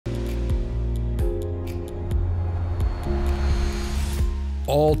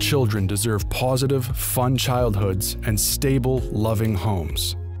All children deserve positive, fun childhoods and stable, loving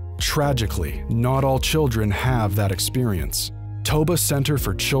homes. Tragically, not all children have that experience. Toba Centre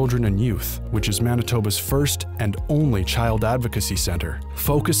for Children and Youth, which is Manitoba's first and only child advocacy centre,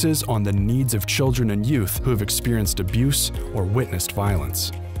 focuses on the needs of children and youth who have experienced abuse or witnessed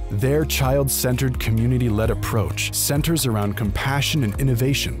violence. Their child-centered, community-led approach centers around compassion and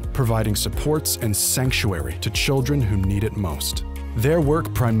innovation, providing supports and sanctuary to children who need it most. Their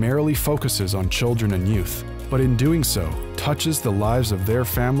work primarily focuses on children and youth, but in doing so, touches the lives of their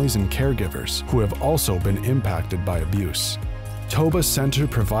families and caregivers who have also been impacted by abuse. Toba Centre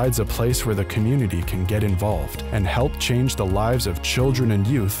provides a place where the community can get involved and help change the lives of children and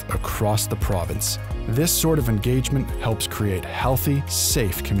youth across the province. This sort of engagement helps create healthy,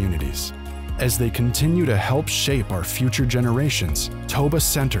 safe communities. As they continue to help shape our future generations, Toba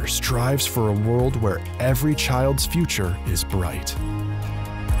Centre strives for a world where every child's future is bright.